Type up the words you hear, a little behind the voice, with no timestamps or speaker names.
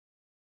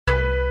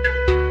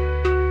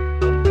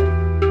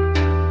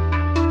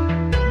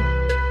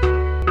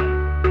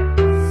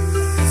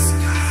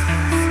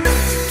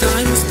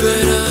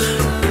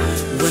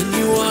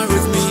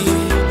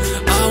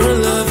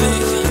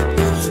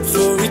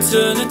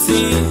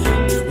eternity.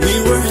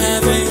 We were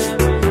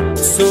having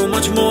so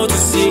much more to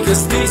see,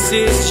 'cause this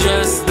is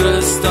just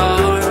the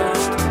start.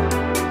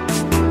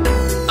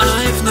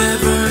 I've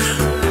never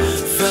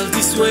felt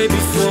this way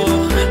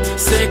before.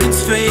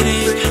 Seconds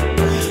fading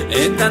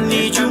and I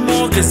need you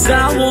more, 'cause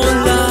I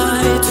won't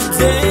lie.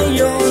 Today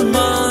you're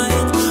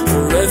mine,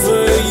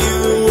 forever you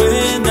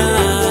and I.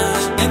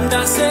 And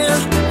I said,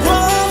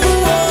 whoa,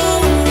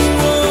 whoa,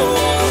 whoa.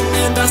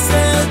 And I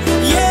said,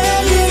 yeah,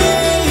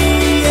 yeah,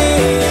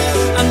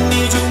 yeah. I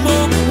need you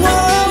more,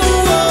 whoa,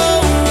 whoa,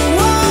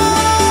 whoa.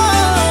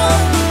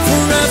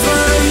 Forever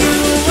you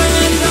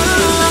and I,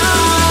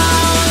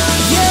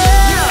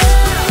 yeah.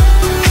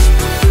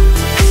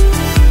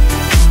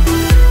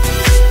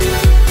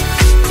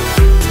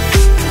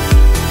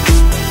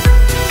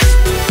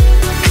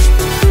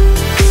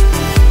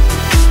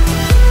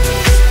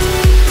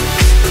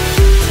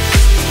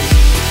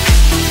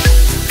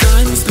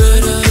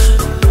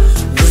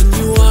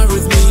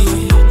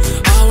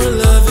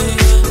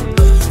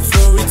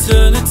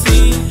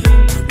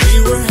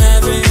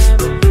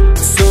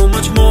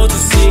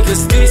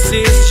 This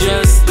is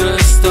just the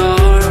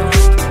start.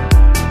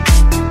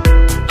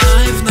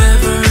 I've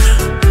never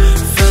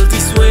felt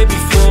this way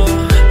before.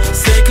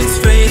 Seconds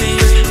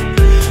fading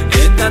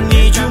and I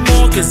need you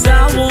more, 'cause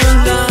I won't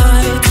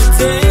lie.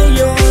 Today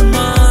you're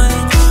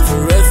mine,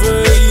 forever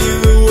you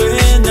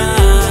and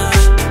I.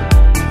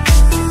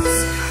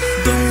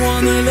 Don't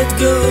wanna let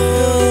go,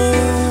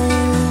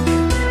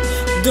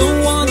 don't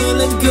wanna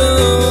let go.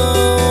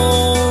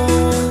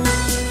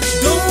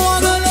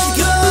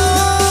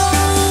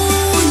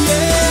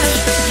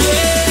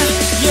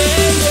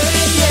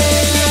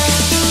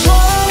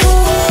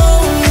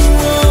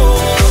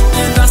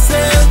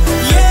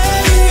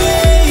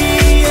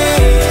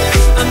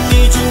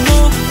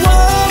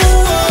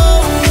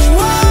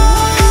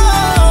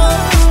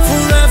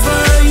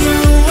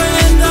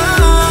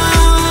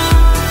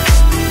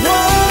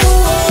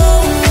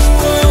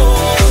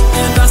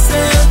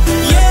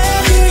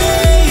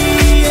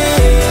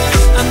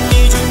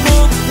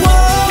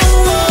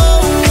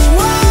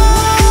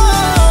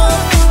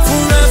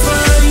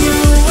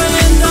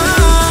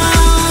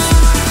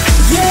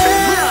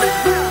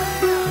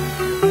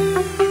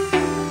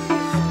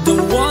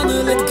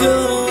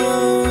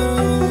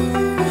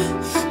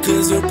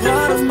 You're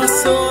part of my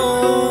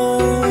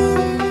soul.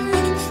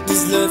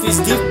 This love is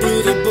deep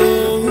through the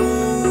bone.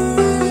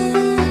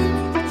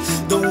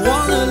 Don't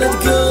wanna let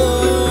go,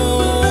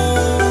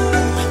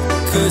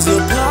 'cause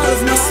you're part of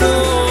my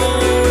soul.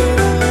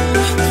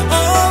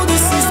 Oh,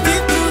 this is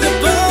deep through the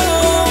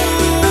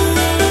bone.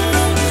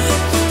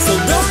 So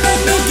don't let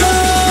me go.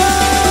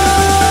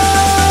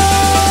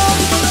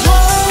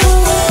 Whoa,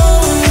 whoa,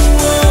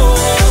 whoa.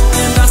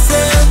 And I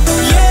said,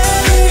 yeah,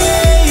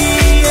 yeah,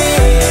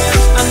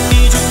 yeah. I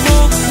need you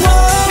more.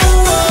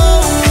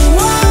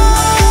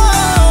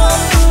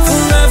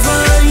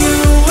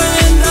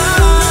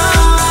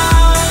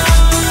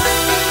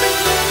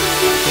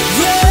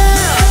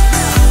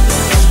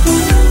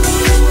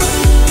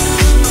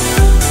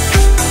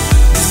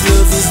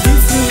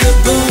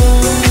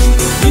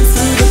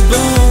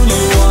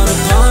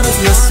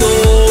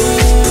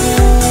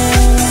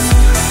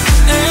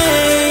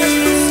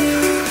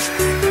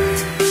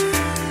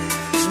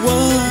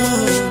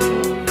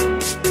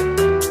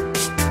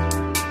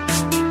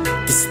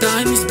 This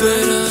time is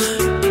better.